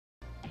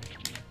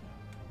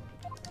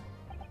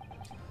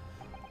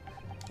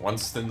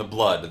Once in the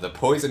blood, the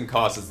poison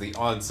causes the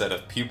onset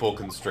of pupil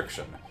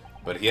constriction,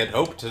 but he had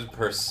hoped to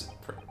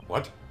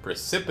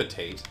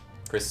precipitate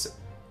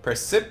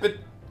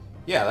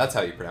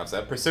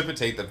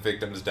the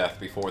victim's death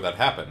before that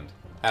happened,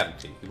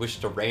 hadn't he? He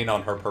wished to rain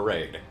on her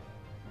parade.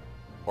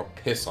 Or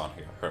piss on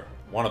her.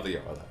 One of the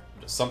other.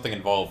 Just something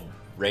involved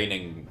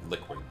raining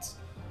liquids.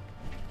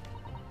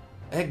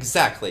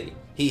 Exactly.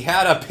 He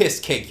had a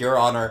piss cake, Your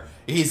Honor.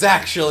 He's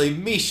actually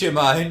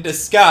Mishima in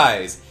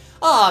disguise.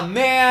 Aw,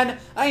 man,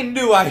 I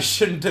knew I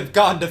shouldn't have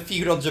gone to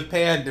feudal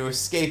Japan to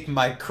escape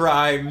my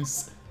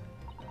crimes.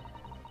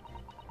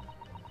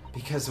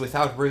 Because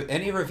without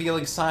any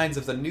revealing signs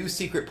of the new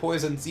secret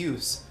poison's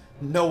use,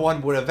 no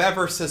one would have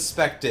ever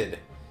suspected.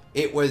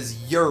 It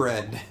was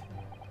urine.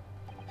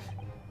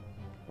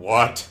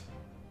 What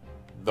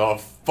the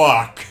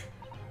fuck?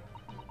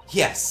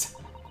 Yes,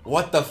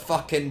 what the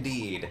fuck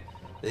indeed.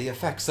 The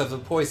effects of the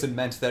poison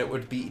meant that it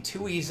would be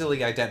too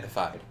easily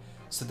identified,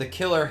 so the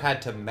killer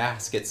had to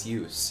mask its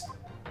use.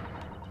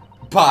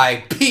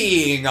 By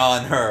peeing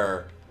on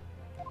her!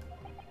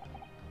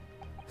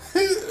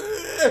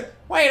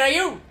 Wait, are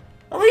you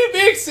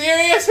being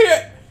serious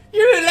here?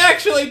 You didn't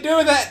actually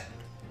do that,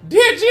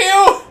 did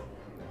you?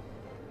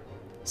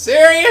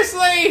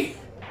 Seriously?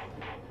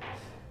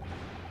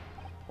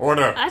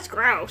 Order. That's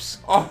gross.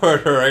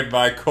 Order in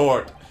my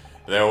court.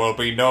 There will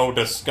be no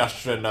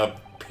discussion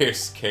of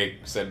piss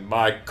cakes in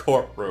my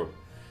courtroom.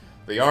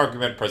 The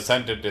argument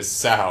presented is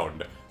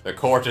sound. The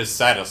court is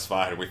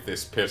satisfied with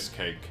this piss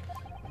cake.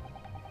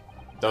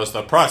 Does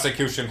the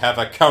prosecution have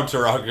a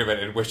counter-argument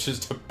it wishes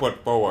to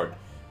put forward?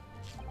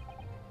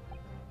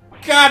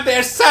 God,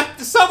 there's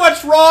so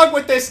much wrong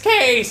with this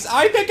case!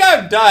 I think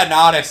I'm done,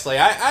 honestly.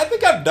 I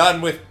think I'm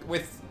done with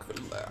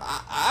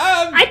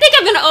I think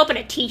I'm gonna open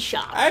a tea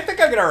shop. I think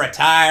I'm gonna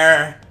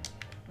retire.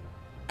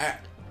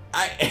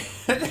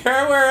 There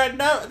are a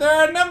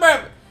number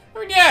of...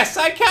 Yes,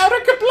 I counter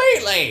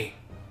completely!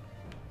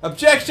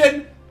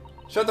 Objection!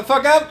 Shut the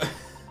fuck up!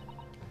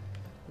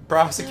 The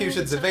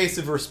prosecution's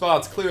evasive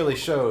response clearly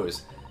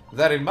shows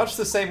that in much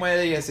the same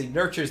way as he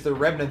nurtures the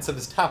remnants of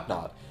his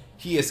topknot,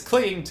 he is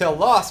clinging to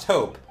lost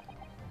hope.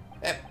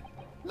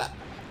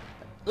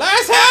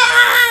 Last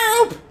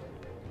hope!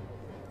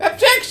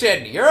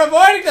 Objection! You're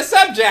avoiding the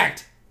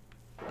subject!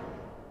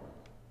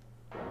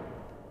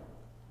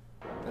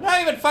 They're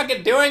not even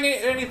fucking doing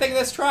anything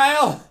this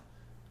trial.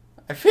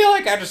 I feel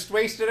like I just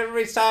wasted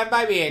everybody's time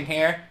by being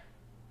here.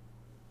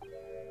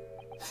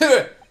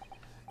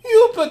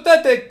 You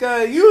pathetic,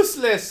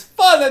 useless,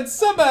 fallen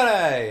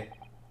samurai!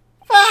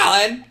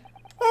 Fallen?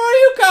 Who are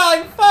you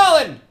calling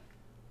fallen?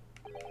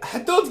 I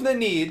don't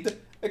need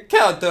a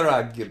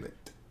counter-argument.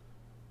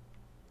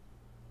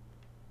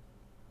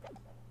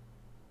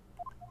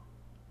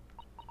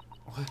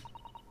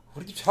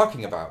 What are you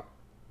talking about?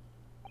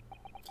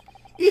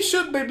 It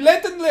should be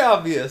blatantly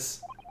obvious.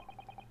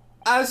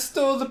 I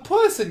stole the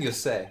poison, you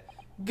say.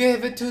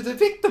 Gave it to the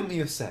victim,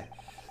 you say.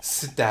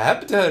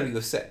 Stabbed her,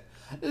 you say.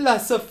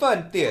 Lots of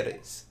fun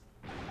theories.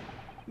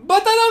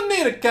 But I don't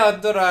need a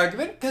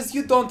counter-argument, because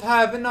you don't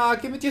have an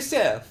argument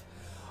yourself.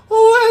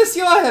 Where's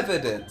your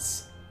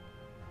evidence?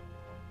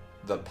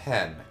 The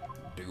pen,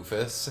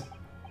 doofus.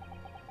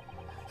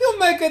 You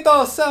make it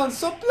all sound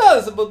so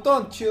plausible,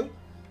 don't you?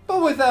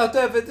 But without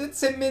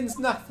evidence, it means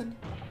nothing.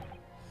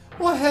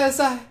 Whereas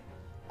I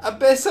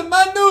base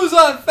my news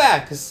on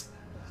facts.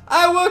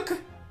 I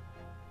work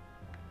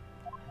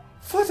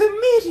for the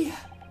media.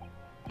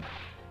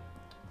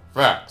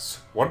 Facts?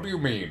 What do you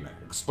mean?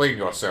 Explain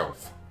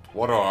yourself.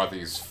 What are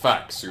these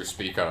facts you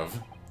speak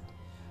of?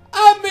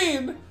 I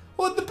mean,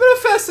 what the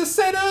professor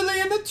said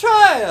early in the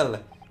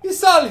trial.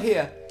 It's all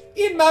here,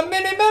 in my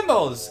mini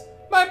memos.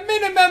 My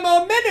mini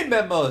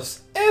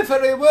memos.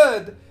 Every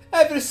word,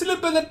 every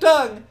slip of the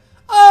tongue,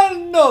 all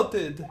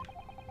noted.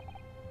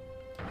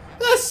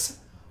 That's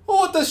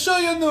what the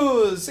Shoyu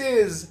News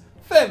is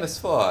famous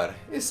for.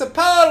 It's a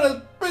power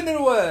of printed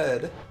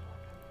word.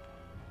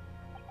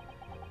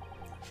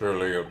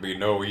 Surely it would be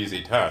no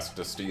easy task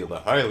to steal a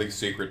highly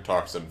secret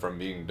toxin from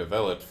being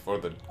developed for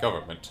the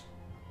government.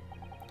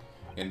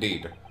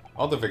 Indeed,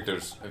 all the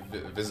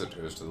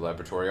visitors to the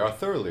laboratory are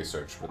thoroughly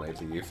searched when they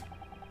leave.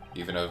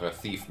 Even if a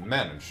thief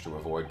managed to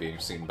avoid being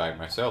seen by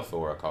myself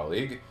or a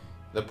colleague,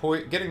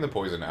 getting the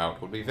poison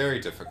out would be very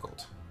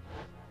difficult.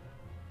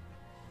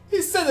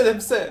 He said it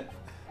himself.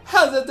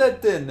 How did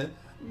that then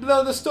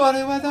blow the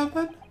story wide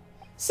open?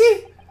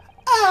 See,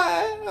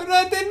 I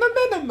read in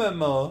my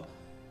memo.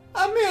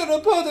 I'm a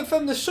reporter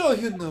from the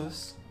Shoyu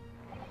News.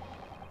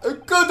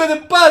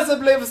 Couldn't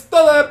possibly have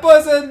stolen a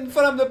poison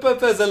from the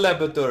professor's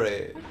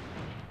laboratory.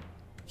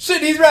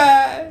 Shit, he's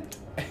right.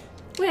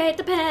 Wait,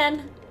 the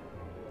pen.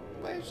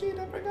 Why she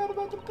never forgot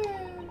about the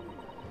pen?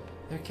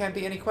 There can't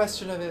be any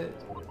question of it.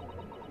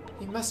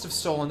 He must have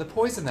stolen the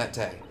poison that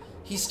day.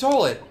 He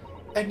stole it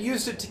and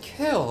used it to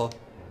kill.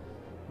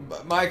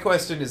 But my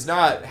question is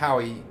not how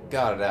he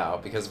got it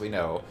out, because we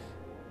know.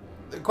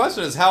 The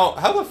question is how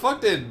the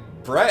fuck did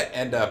Brett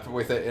end up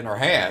with it in her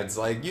hands?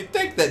 Like, you'd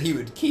think that he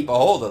would keep a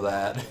hold of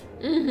that.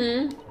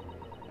 Mm-hmm.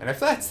 And if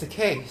that's the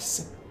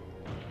case,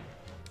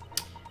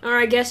 Or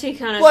I guess he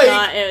kind of Like-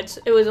 thought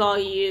it was all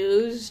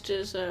used,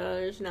 so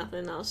there's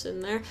nothing else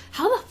in there.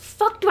 How the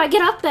fuck do I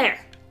get up there?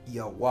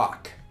 You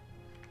walk.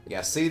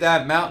 You see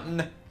that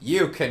mountain?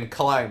 You can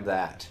climb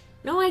that.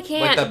 No, I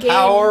can't. With the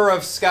power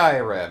of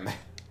Skyrim.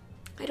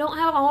 I don't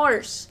have a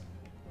horse.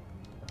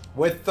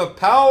 With the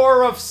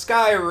power of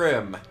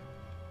Skyrim.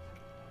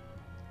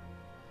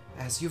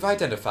 As you've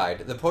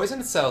identified, the poison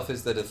itself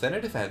is the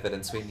definitive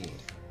evidence we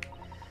need.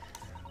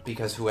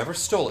 Because whoever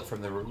stole it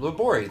from the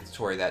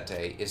laboratory that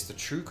day is the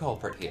true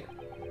culprit here.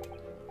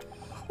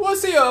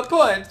 What's your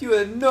point, you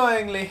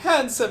annoyingly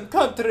handsome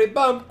country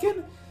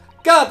bumpkin?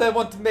 God, I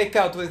want to make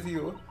out with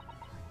you.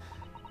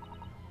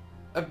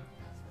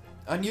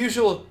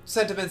 Unusual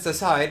sentiments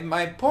aside,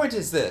 my point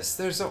is this.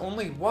 There's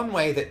only one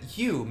way that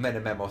you,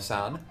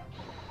 Menememo-san,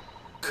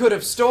 could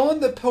have stolen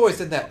the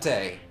poison that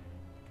day.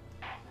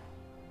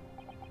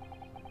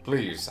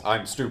 Please,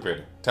 I'm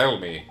stupid. Tell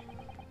me.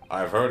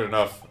 I've heard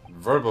enough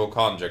verbal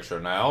conjecture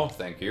now,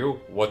 thank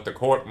you. What the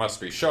court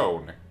must be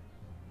shown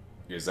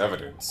is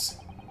evidence.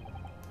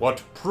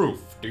 What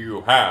proof do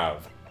you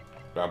have?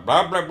 Blah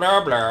blah blah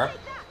blah blah.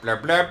 Blah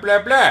blah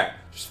blah blah.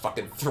 Just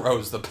fucking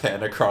throws the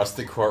pen across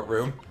the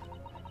courtroom.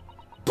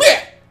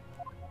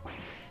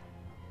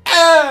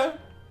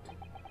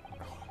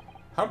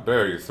 How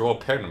dare you throw a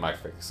pen in my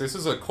face? This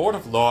is a court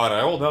of law and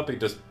I will not be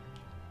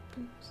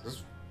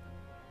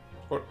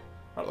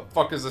How the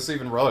fuck is this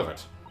even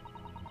relevant?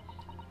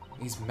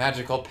 These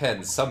magical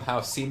pens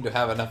somehow seem to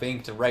have enough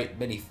ink to write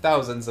many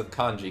thousands of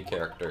kanji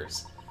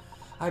characters.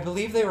 I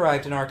believe they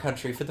arrived in our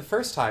country for the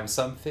first time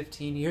some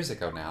 15 years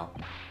ago now.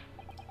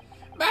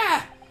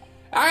 Bah!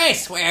 I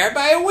swear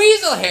by a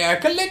weasel hair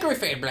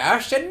calligraphy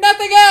brush and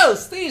nothing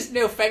else! These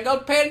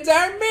newfangled pens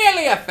are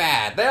merely a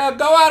fad. They'll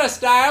go out of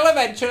style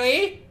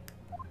eventually.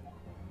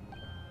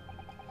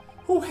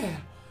 Well,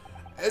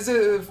 as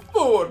a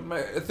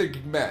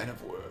forward-thinking man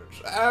of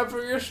words,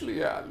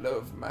 obviously I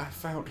love my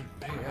fountain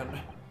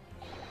pen.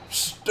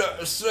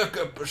 Suck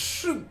up a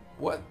soup.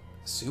 What?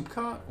 Soup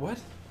con? What?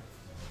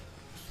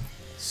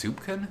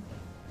 Soupcon?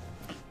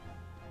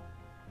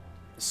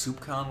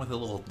 Soupcon with a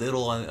little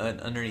diddle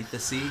underneath the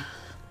sea?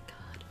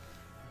 God.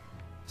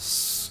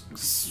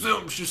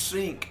 Sumptuous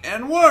ink,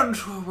 and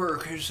one's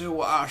work is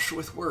awash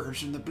with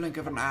words in the blink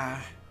of an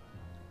eye.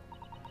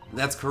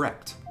 That's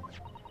correct.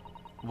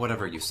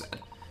 Whatever you said.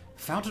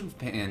 Fountain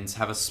pens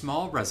have a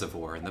small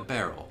reservoir in the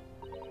barrel,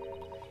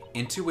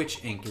 into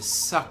which ink is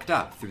sucked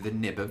up through the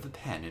nib of the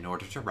pen in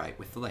order to write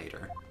with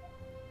later.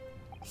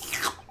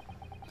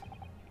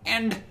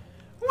 And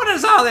what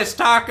does all this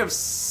talk of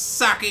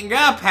sucking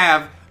up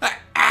have?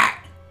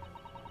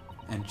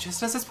 And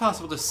just as it's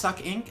possible to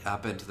suck ink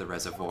up into the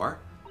reservoir,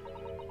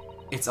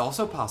 it's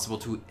also possible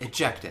to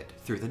eject it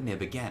through the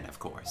nib again, of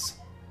course.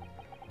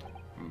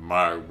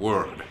 My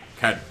word.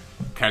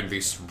 Can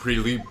this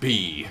really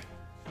be?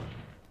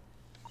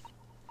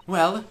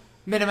 Well,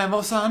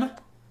 Menememo-san,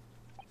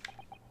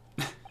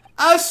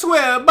 I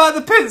swear by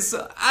the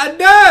pencil, I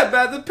die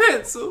by the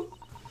pencil.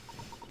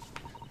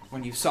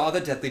 When you saw the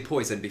deadly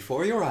poison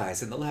before your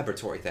eyes in the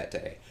laboratory that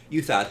day,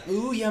 you thought,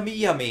 ooh, yummy,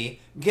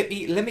 yummy,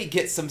 let me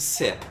get some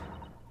sip.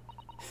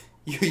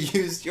 You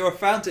used your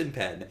fountain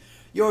pen,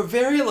 your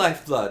very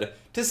lifeblood,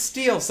 to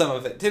steal some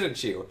of it,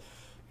 didn't you?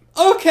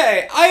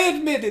 Okay, I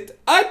admit it.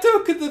 I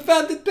took the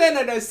fountain pen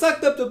and I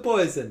sucked up the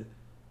poison.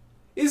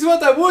 Is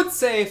what I would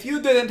say if you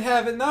didn't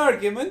have an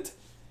argument.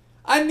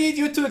 I need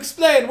you to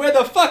explain where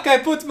the fuck I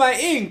put my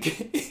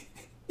ink.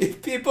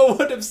 If people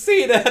would have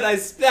seen it, I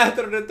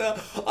splattered it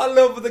all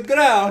over the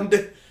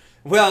ground.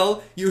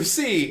 Well, you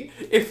see,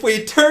 if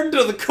we turn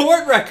to the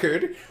court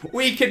record,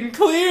 we can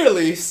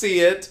clearly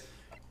see it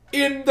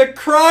in the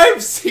crime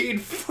scene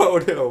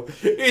photo.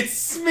 It's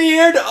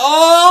smeared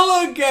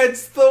all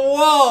against the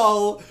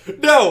wall.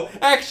 No,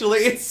 actually,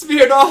 it's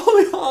smeared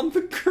all on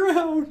the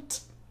ground.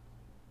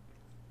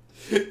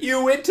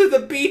 You went to the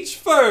beach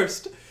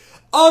first,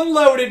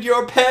 unloaded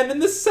your pen in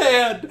the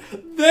sand,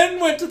 then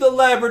went to the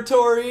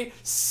laboratory,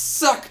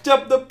 sucked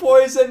up the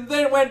poison,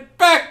 then went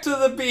back to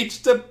the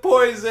beach to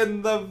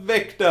poison the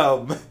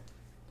victim.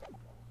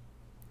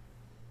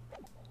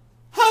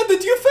 How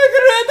did you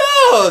figure it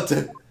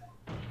out?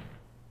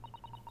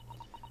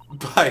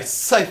 By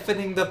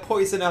siphoning the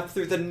poison up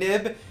through the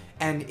nib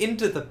and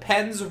into the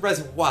pen's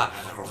reservoir.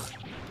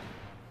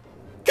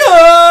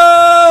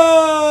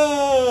 Gah!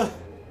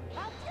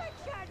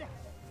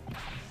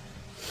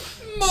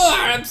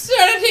 More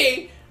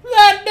absurdity!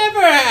 That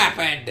never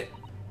happened!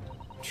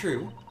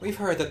 True, we've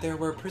heard that there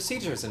were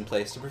procedures in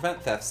place to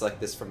prevent thefts like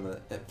this from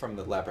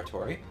the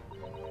laboratory.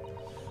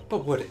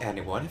 But would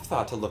anyone have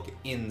thought to look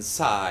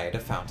inside a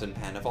fountain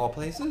pen of all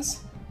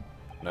places?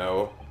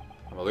 No,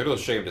 I'm a little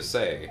ashamed to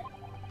say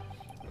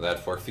that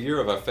for fear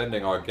of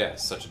offending our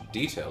guests, such a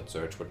detailed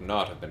search would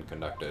not have been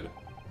conducted.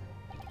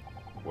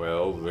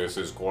 Well, this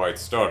is quite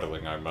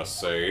startling, I must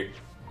say.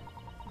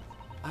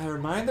 I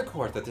remind the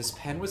court that this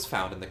pen was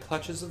found in the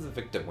clutches of the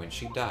victim when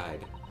she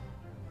died.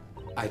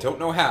 I don't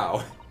know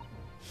how.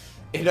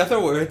 In other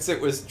words, it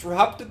was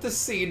dropped at the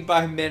scene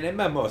by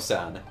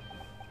Menememo-san.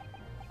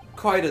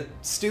 quite a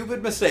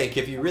stupid mistake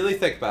if you really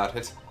think about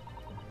it.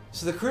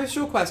 So the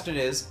crucial question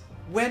is,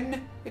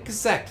 when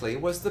exactly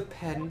was the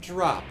pen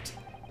dropped?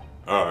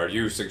 Are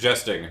you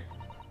suggesting...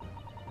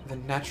 The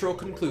natural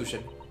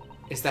conclusion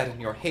is that in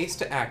your haste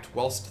to act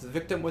whilst the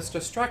victim was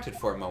distracted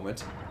for a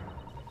moment,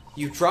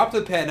 you dropped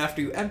the pen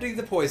after you emptied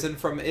the poison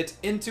from it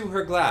into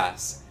her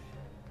glass.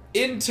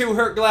 Into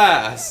her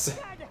glass!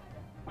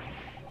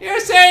 You're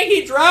saying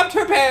he dropped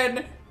her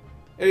pen...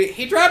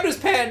 He dropped his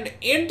pen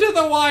into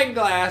the wine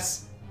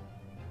glass,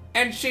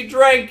 and she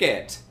drank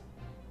it.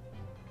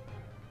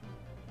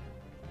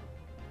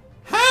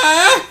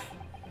 Huh?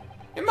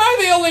 Am I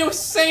the only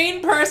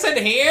sane person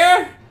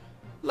here?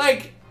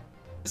 Like,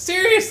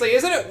 seriously,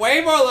 isn't it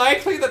way more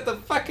likely that the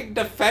fucking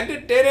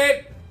defendant did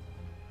it?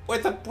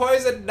 With a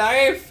poisoned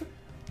knife?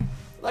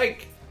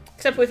 Like...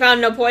 Except we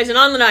found no poison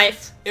on the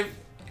knife.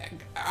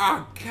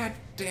 Oh, god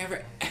damn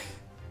it.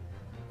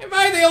 Am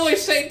I the only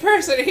sane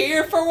person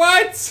here for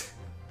once?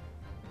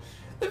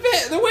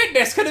 The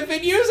witness could have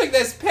been using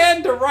this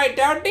pen to write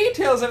down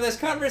details of this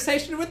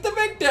conversation with the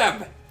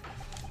victim.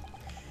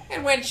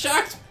 And when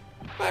shocked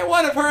by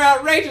one of her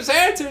outrageous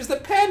answers, the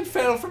pen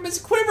fell from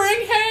his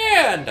quivering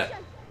hand.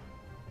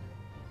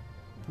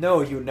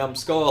 No, you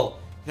numbskull.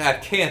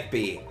 That can't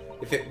be.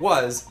 If it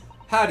was,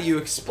 how do you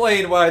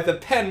explain why the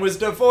pen was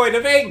devoid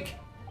of ink?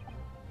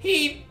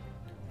 He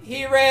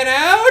ran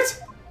out?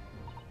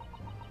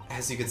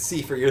 As you can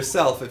see for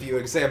yourself if you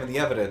examine the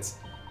evidence,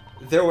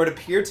 there would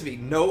appear to be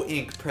no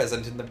ink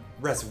present in the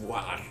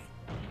reservoir.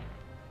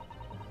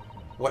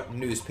 What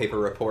newspaper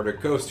reporter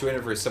goes to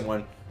interview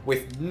someone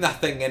with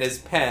nothing in his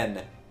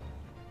pen?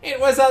 It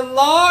was a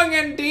long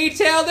and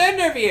detailed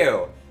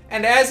interview!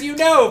 And as you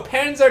know,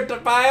 pens are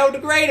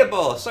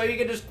biodegradable, so you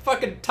can just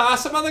fucking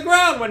toss them on the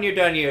ground when you're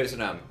done using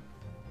them.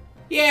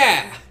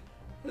 Yeah,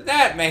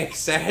 that makes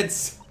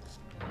sense.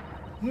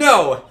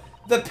 No!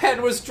 The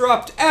pen was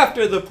dropped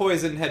after the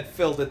poison had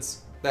filled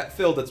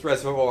its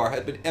reservoir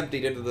had been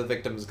emptied into the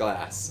victim's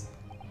glass.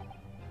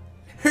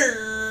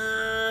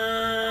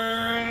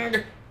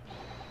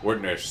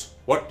 Witness,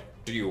 what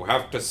do you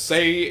have to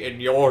say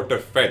in your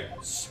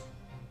defense?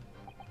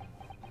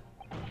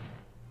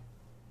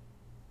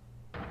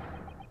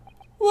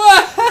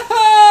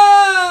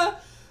 Wahaha!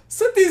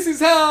 So this is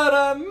how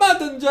our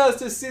modern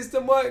justice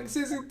system works,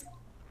 is it?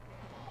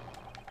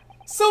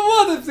 So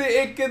what if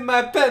the ink in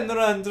my pen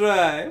run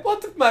dry?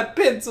 What if my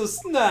pencil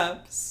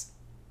snaps?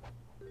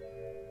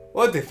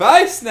 What if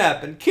I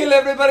snap and kill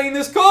everybody in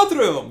this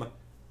courtroom?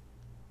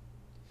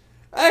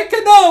 I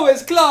can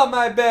always claw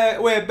my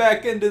way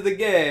back into the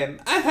game.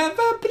 I have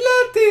a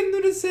blood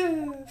in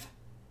reserve.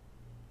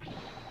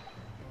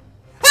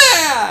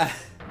 Ah!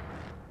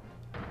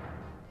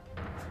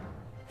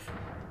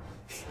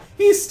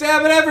 He's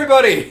stabbing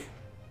everybody!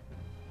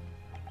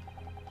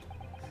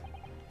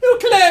 You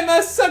claim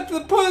I sucked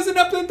the poison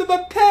up into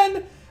my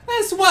pen?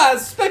 This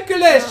was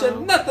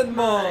speculation, nothing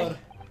more.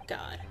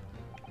 God,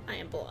 I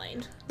am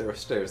blind. There were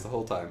stairs the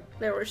whole time.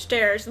 There were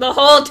stairs the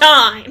whole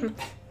time!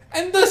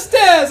 And the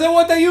stairs are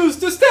what I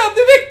used to stab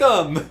the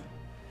victim!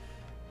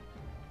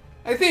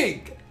 I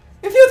think,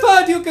 if you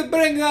thought you could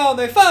bring down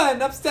a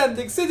fine,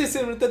 upstanding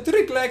citizen with a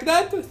trick like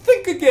that,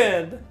 think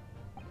again.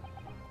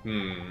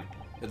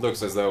 It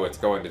looks as though it's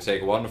going to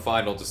take one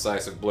final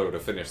decisive blow to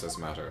finish this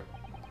matter.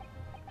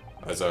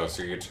 As I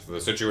see it, the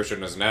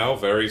situation is now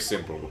very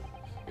simple.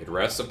 It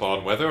rests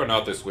upon whether or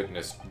not this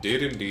witness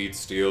did indeed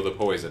steal the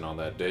poison on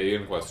that day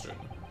in question.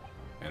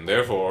 And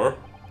therefore,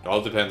 it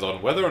all depends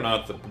on whether or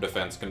not the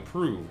defense can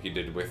prove he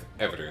did with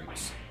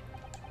evidence.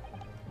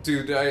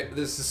 Dude,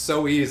 this is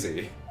so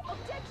easy.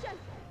 Objection!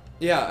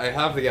 Yeah, I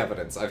have the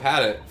evidence. I've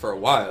had it for a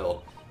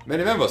while.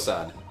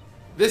 Menimembo-san,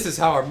 this is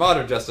how our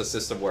modern justice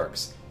system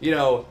works. You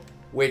know,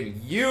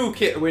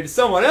 when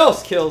someone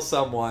else kills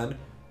someone,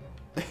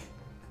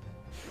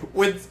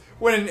 when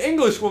an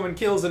English woman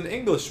kills an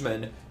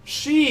Englishman,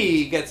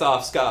 she gets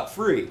off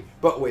scot-free.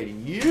 But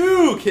when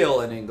you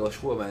kill an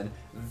English woman,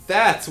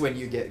 that's when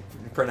you get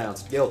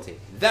pronounced guilty.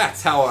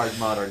 That's how our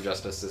modern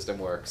justice system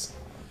works.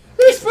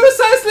 It's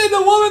precisely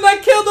the woman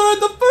that killed her in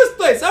the first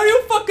place! Are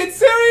you fucking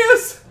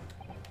serious?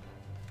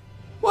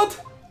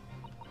 What?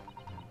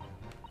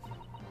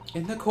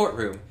 In the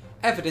courtroom,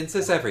 evidence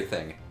is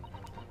everything.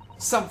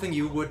 Something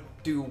you would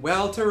do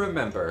well to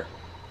remember.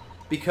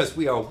 Because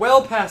we are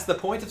well past the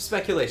point of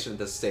speculation at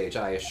this stage,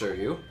 I assure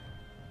you.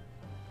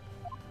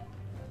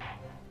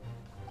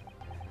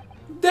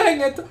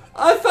 Dang it!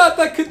 I thought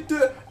I could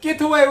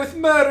get away with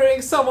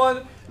murdering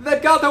someone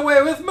that got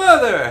away with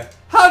murder!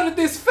 How did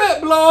this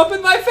fit blow up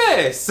in my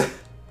face?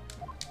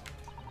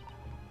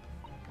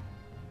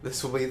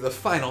 This will be the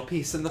final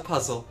piece in the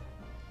puzzle.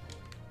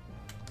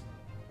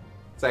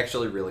 It's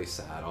actually really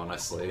sad,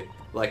 honestly.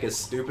 Like, as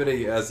stupid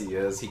as he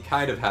is, he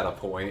kind of had a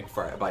point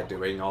by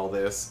doing all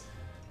this.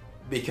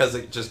 Because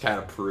it just kind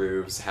of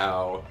proves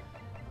how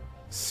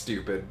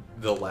stupid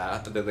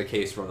the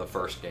case from the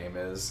first game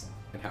is.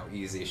 And how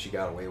easy she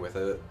got away with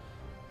it.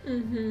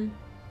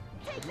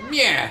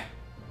 Yeah!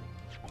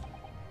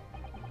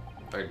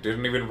 I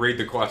didn't even read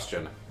the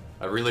question.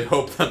 I really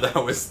hope that that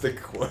was the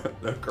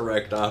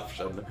correct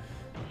option.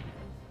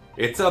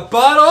 It's a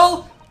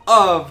bottle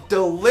of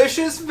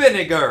delicious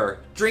vinegar.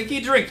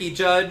 Drinky, drinky,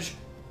 Judge.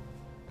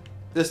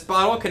 This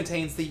bottle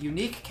contains the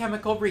unique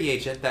chemical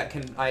reagent that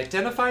can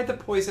identify the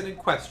poison in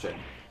question.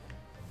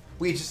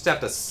 We just have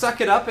to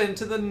suck it up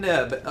into the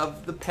nib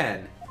of the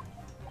pen.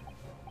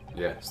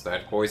 Yes,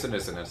 that poison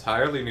is an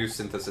entirely new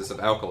synthesis of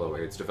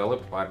alkaloids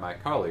developed by my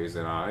colleagues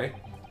and I.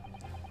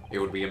 It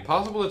would be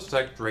impossible to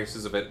detect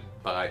traces of it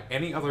by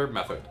any other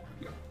method.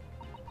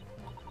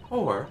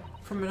 Or,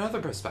 from another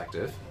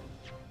perspective,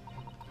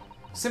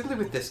 simply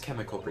with this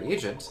chemical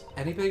reagent,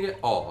 anybody at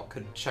all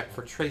could check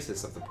for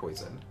traces of the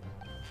poison.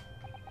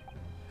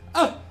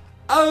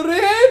 A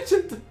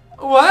reagent?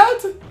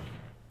 What?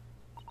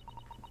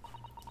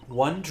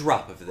 One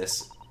drop of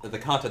this, the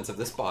contents of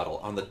this bottle,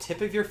 on the tip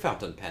of your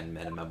fountain pen,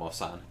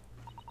 Menimemo-san.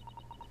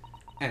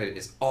 And it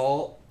is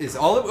all it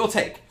will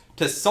take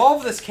to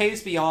solve this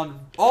case beyond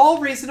all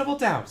reasonable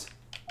doubt.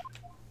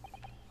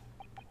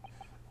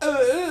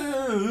 Are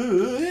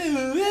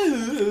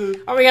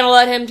we gonna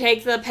let him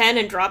take the pen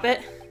and drop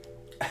it?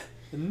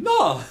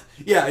 No.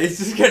 Yeah, he's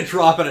just gonna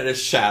drop it and it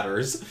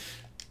shatters.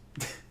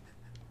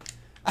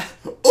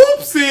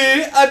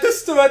 Oopsie! I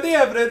destroyed the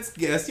evidence.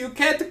 Guess you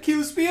can't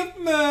accuse me of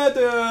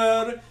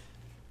murder.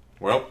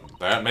 Well,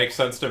 that makes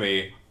sense to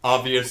me.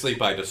 Obviously,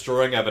 by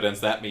destroying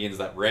evidence, that means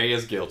that Ray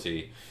is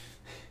guilty.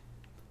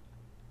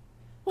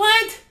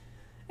 What?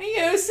 Are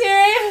you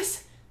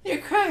serious? Your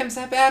crimes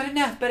are bad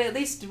enough, but at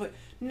least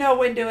know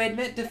when to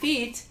admit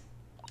defeat.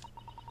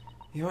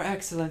 Your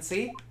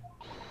Excellency,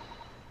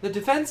 the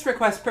defense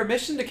requests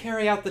permission to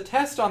carry out the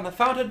test on the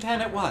fountain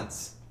pen at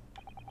once.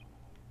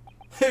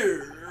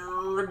 Here.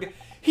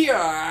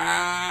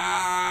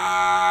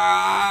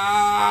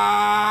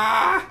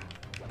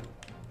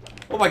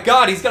 Oh my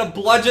god, he's gonna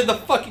bludgeon the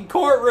fucking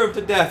courtroom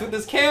to death with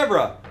his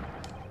camera!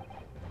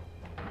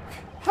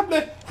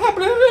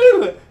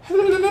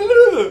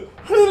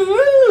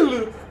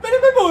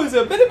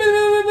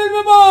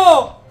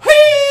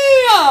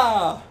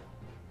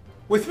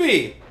 With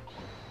me!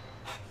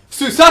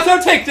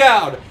 Susato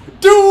takedown!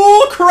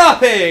 Dual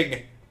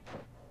cropping!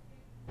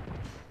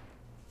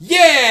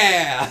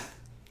 Yeah!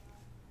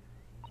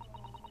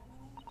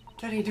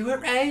 Did he do it,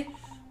 Ray?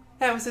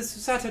 That was a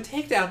Susato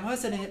takedown,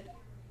 wasn't it?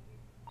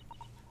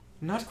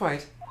 Not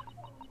quite.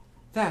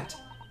 That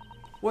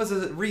was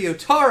a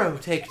Ryotaro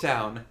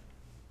takedown.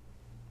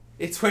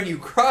 It's when you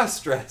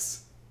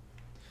cross-dress.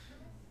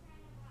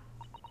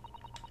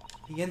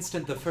 The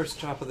instant the first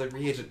drop of the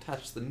reagent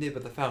touched the nib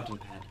of the fountain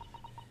pen,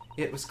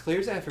 it was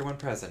clear to everyone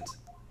present.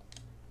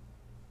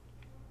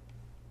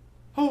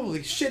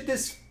 Holy shit,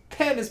 this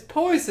pen is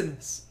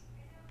poisonous!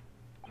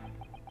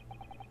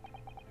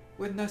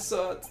 When I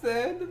saw it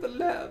there in the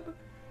lab,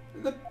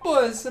 the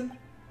poison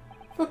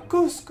for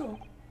Cusco,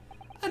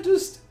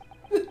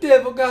 the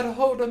devil got a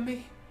hold of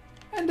me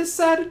and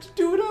decided to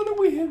do it on a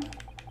whim.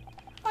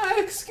 I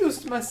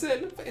excused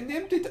myself and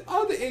emptied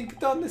all the ink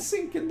down the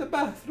sink in the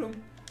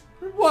bathroom,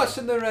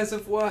 washing the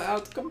reservoir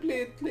out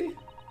completely.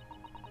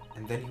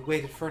 And then you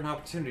waited for an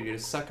opportunity to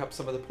suck up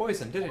some of the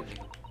poison, didn't you?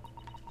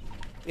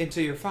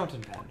 Into your fountain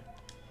pen.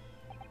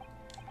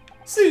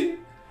 See,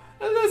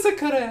 that's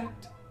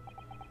correct.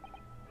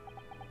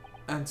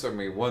 Answer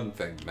me one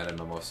thing,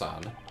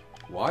 Meninomo-san.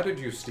 Why did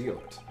you steal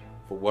it?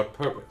 For what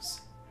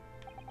purpose?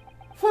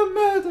 For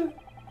murder.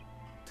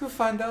 To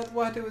find out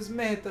what it was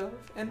made of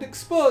and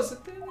expose it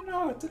in an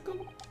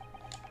article.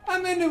 I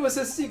mean, it was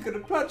a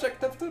secret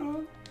project after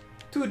all.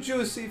 Too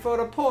juicy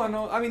for a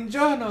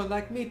journal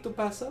like me to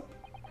pass up.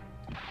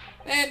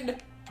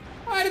 And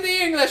why did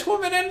the English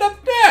woman end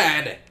up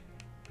dead?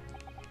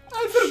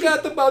 I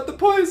forgot about the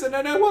poison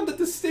and I wanted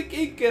to stick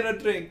ink in a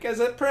drink as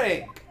a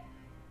prank.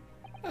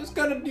 I was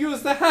gonna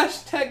use the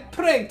hashtag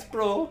pranked,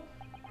 bro.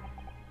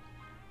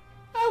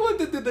 I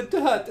wanted to do the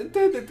dirt and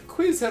try to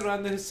quiz her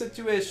on the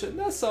situation,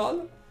 that's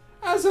all.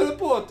 As a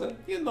reporter,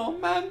 you know,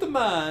 man to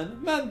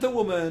man, man to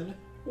woman,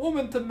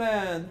 woman to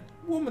man,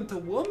 woman to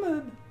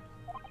woman.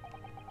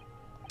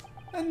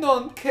 A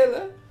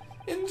non-killer,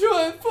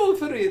 enjoy full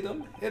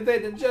freedom,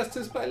 evading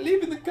justice by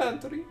leaving the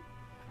country.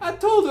 I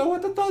told her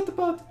what I thought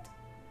about it.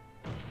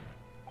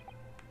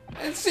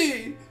 And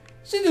she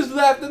just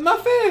laughed in my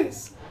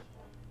face.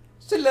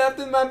 She laughed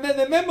in my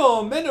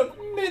mini-memo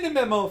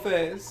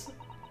face.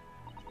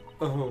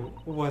 Oh,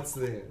 what's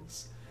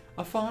this?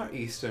 A Far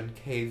Eastern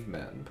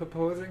caveman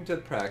proposing to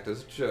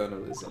practice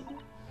journalism.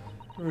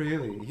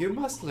 Really, you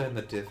must learn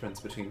the difference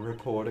between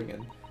reporting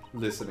and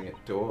listening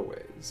at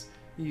doorways,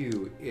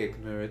 you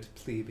ignorant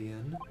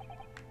plebeian.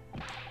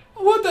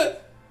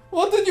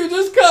 What did you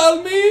just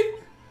call me?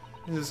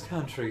 This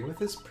country, with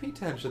its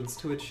pretensions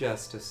to a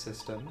justice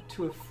system,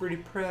 to a free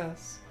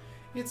press,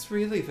 it's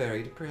really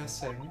very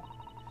depressing.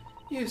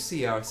 You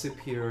see our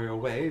superior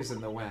ways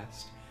in the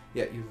West,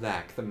 yet you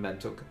lack the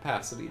mental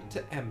capacity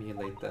to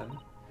emulate them.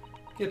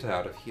 Get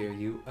out of here,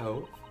 you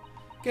oaf.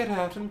 Get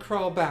out and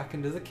crawl back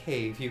into the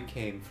cave you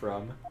came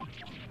from.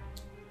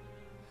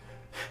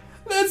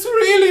 That's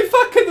really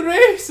fucking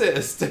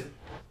racist!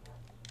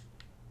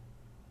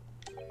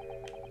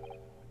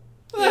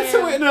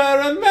 And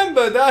I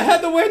remembered I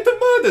had the way to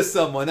murder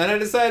someone, and I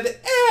decided,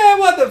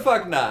 what the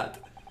fuck not?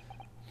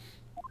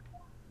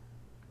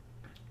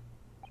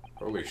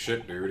 Holy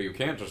shit, dude, you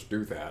can't just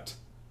do that.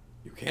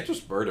 You can't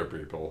just murder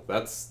people.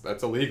 That's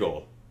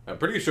illegal. I'm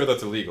pretty sure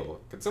that's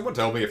illegal. Can someone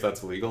tell me if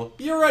that's illegal?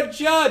 You're a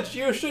judge,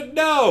 you should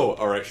know!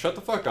 Alright, shut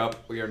the fuck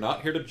up. We are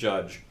not here to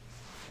judge.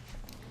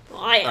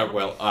 Well, I am.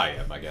 Well, I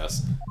am, I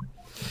guess.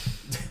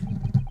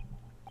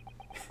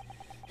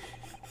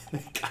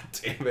 God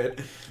damn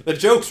it. The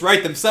jokes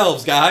write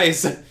themselves,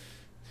 guys!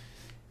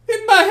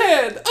 In my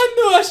head, I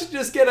knew I should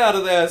just get out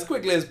of there as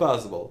quickly as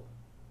possible.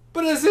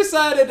 But I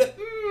decided,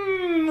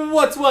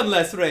 what's one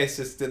less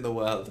racist in the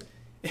world?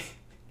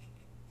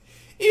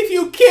 If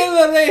you kill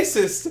a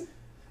racist,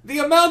 the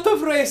amount of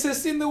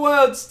racists in the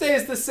world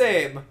stays the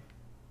same.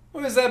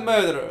 Or is that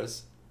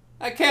murderers?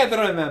 I can't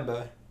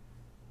remember.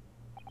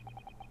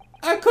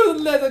 I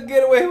couldn't let her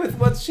get away with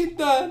what she'd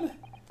done,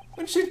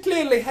 when she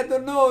clearly had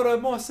no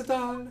remorse at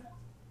all.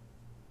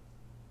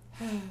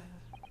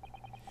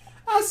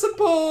 I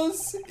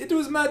suppose it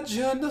was my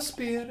journal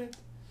spirit,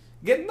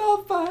 getting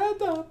all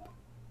fired up.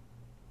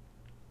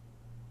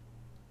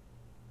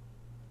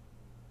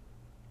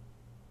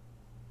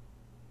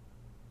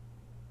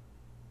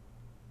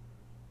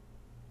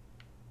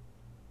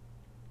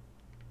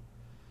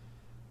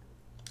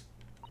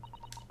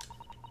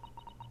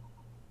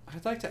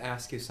 I'd like to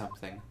ask you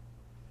something.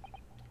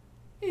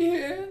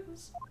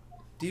 Yes.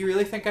 Do you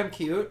really think I'm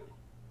cute?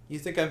 You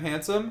think I'm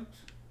handsome?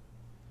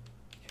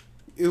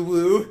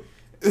 Woo.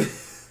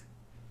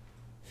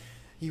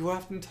 You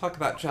often talk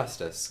about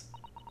justice.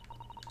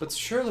 But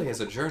surely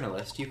as a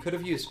journalist, you could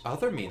have used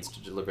other means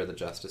to deliver the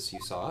justice you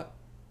sought.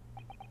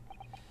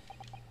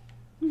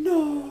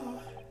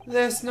 No,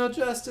 there's no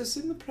justice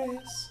in the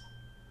press.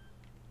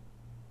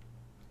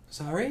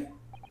 Sorry?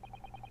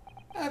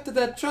 After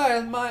that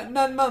trial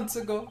 9 months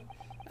ago,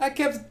 I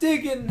kept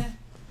digging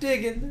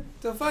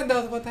to find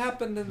out what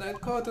happened in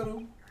that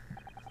courtroom.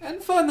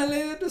 And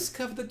finally I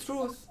discovered the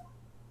truth.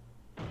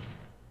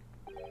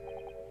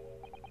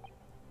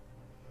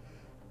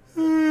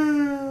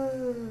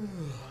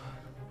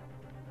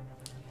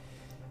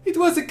 It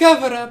was a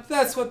cover-up,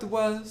 that's what it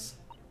was.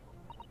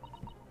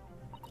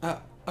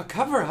 A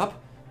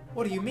cover-up?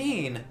 What do you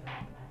mean?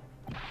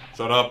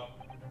 Shut up.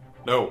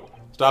 No.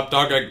 Stop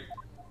talking.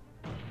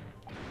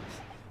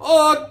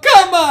 Oh,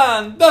 come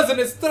on! Doesn't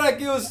it strike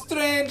you as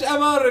strange?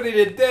 I'm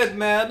already a dead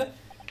man.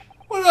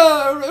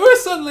 We're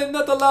suddenly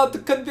not allowed to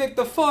convict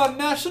a foreign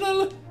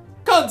national?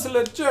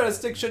 Consular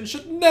jurisdiction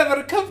should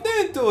never come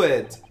into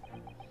it.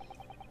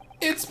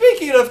 And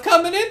speaking of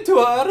coming into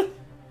her,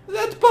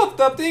 that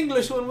puffed-up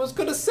Englishwoman was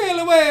gonna sail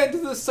away into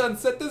the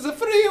sunset as a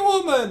free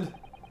woman.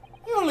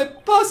 The only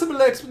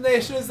possible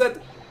explanation is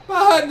that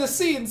behind the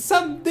scenes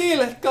some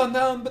deal had gone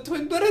down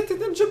between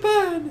Britain and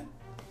Japan.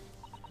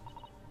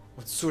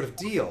 What sort of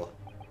deal?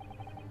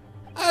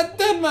 I'd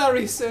done my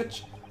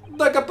research,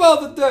 dug up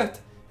all the dirt.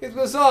 It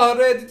was all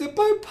ready to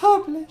be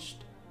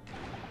published.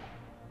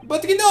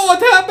 But you know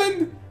what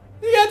happened?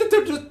 The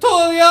editor just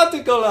tore the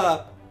article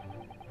up.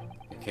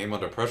 It came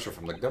under pressure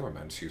from the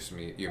government,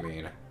 you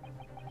mean?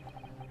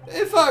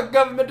 If our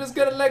government is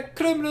gonna let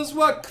criminals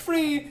walk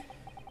free,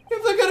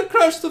 if they're gonna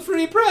crush the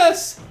free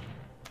press,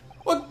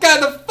 what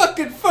kind of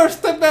fucking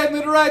First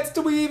Amendment rights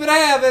do we even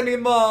have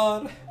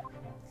anymore?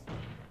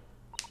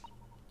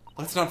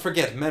 Let's not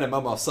forget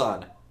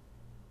Menemomo-san.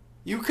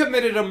 You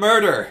committed a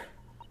murder!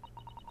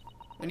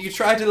 And you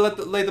tried to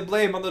lay the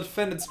blame on the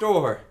defendant's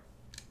door.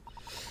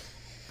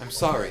 I'm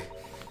sorry,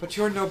 but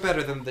you're no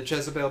better than the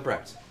Jezebel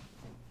brat.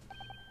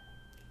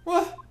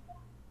 What?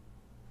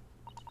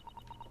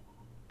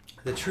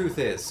 The truth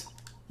is,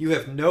 you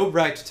have no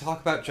right to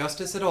talk about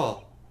justice at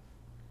all.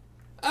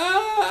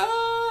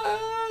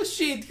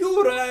 Shit,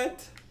 you're right.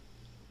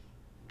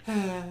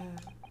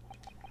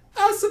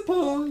 I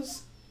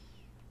suppose.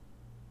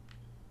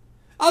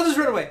 I'll just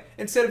run away,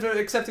 instead of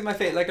accepting my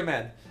fate like a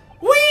man.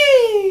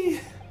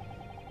 Whee!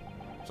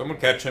 Someone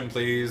catch him,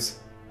 please.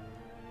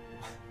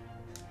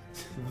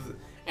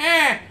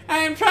 I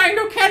am trying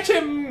to catch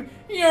him,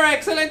 Your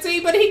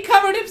Excellency, but he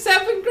covered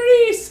himself in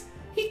grease.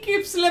 He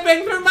keeps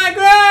slipping through my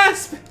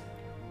grasp.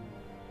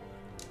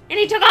 And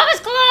he took off his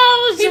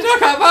clothes! He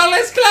took off all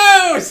his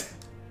clothes!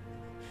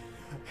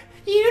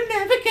 You're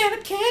never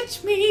gonna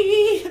catch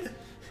me.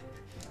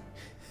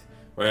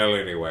 Well,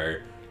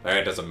 anyway,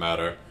 that doesn't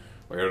matter.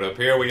 It would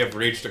appear we have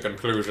reached a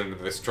conclusion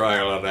to this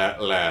trial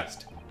at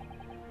last.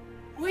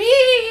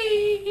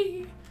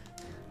 Whee!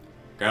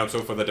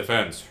 Counsel for the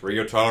defense,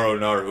 Ryotaro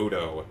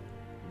Naruto.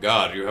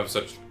 God, you have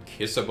such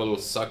kissable,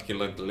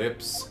 succulent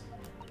lips.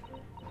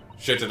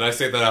 Shit, did I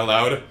say that out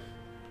loud?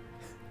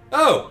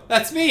 Oh,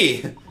 that's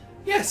me!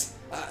 Yes,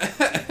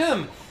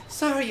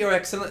 sorry, Your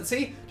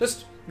Excellency.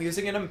 Just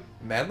musing in a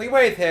manly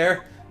way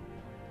there.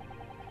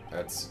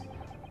 That's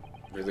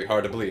really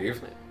hard to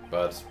believe,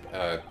 but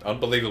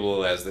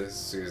unbelievable as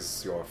this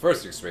is your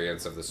first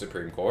experience of the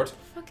Supreme Court.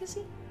 The fuck is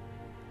he?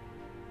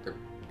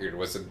 It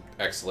was an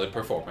excellent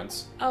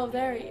performance. Oh,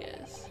 there he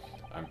is.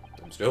 I'm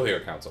still here,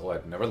 Counsel.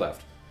 I've never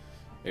left.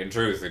 In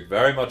truth, it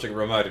very much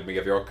reminded me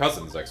of your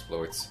cousin's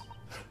exploits.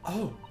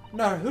 Oh,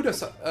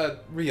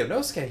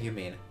 Ryunosuke, you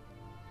mean?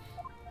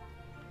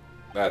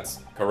 That's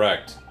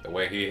correct. The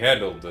way he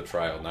handled the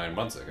trial 9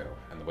 months ago,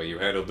 and the way you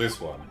handled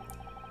this one,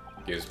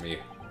 gives me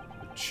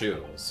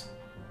chills.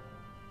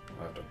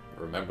 I'll have to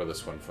remember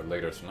this one for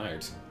later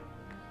tonight.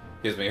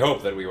 Gives me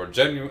hope that we are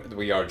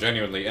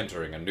genuinely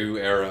entering a new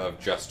era of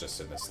justice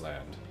in this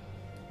land.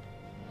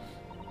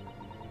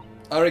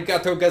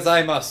 Arigato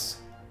gozaimasu,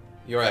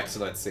 Your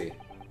Excellency.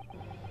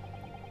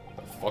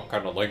 The fuck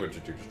kind of language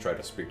did you just try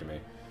to speak to me?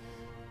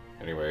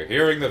 Anyway,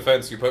 hearing the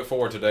defense you put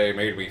forward today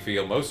made me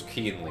feel most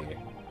keenly,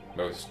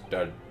 most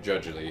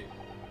judgely,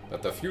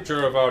 that the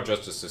future of our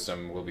justice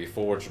system will be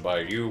forged by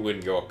you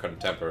and your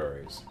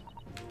contemporaries,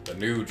 the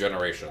new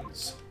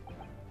generations.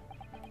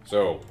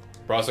 So,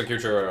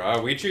 Prosecutor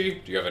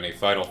Aoichi, do you have any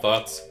final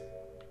thoughts?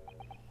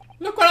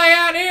 Look what I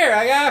got here!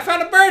 I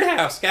found a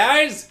birdhouse,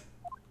 guys!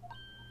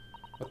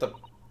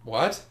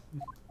 What?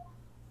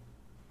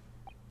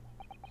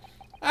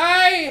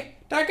 I,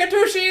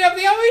 Takatoshi of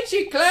the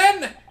Aoichi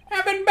clan,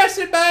 have been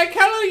bested by a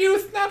callow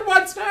youth not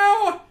once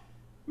now,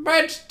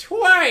 but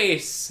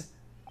twice.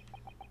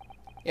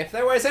 If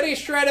there was any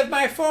shred of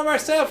my former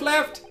self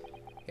left,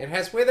 it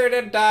has withered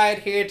and died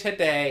here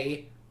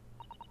today.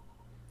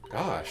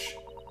 Gosh,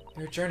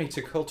 your journey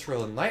to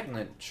cultural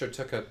enlightenment sure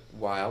took a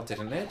while,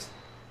 didn't it?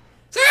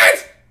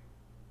 Silence!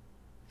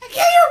 I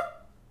kill you!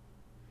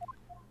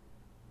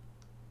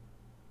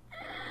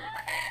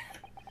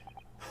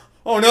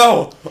 Oh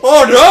no!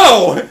 Oh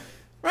no!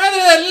 Rather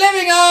than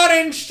living on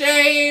in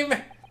shame,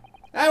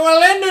 I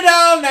will end it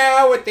all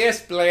now with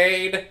this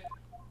blade.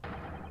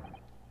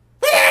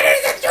 But that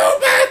is the true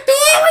path to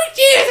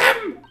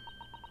Aoichiism!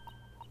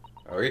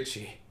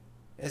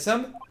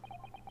 Oichi-ism?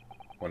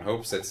 One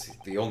hopes it's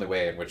the only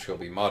way in which he'll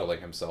be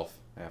modeling himself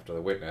after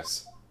the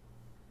witness.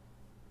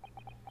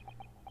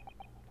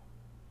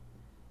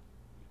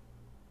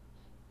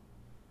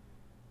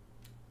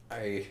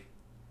 I'm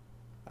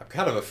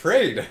kind of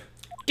afraid.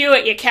 Do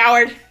it, you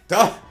coward.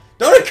 Don't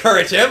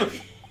encourage him!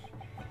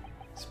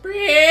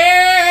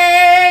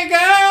 Spring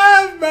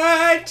of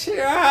my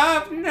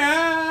top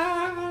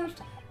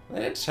knot,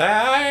 the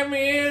time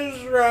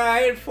is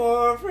right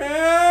for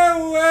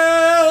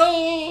farewell.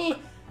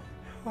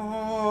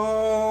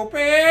 Hope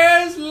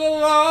is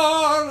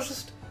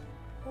lost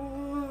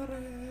forever.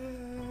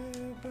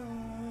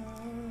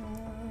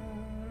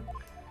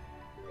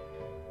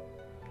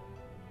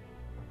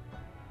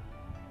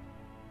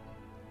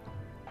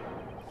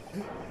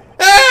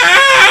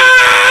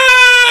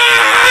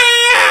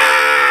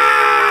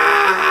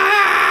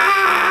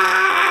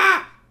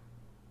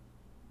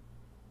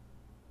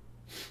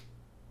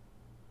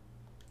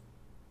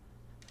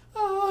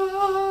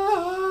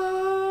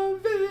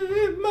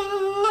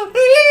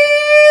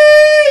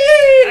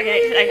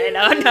 Okay,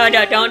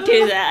 no, don't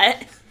do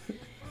that.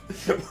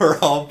 We're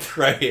all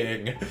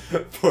praying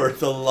for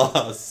the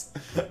loss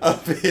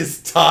of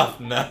his top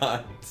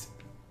knot.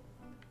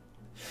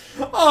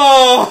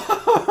 Oh!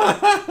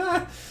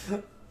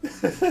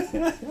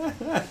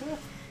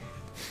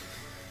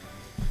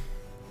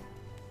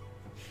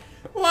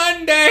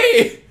 One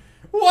day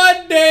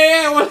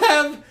I will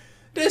have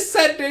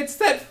descendants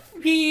that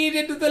feed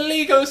into the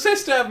legal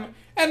system,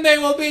 and they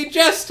will be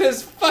just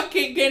as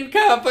fucking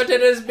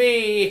incompetent as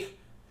me.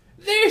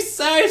 This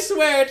I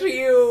swear to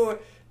you,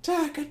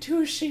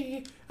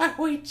 Takatoshi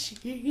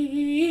Aoichi.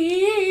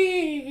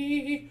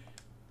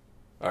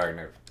 Alright,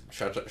 no,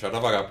 shut the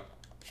fuck up.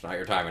 It's not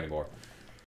your time anymore.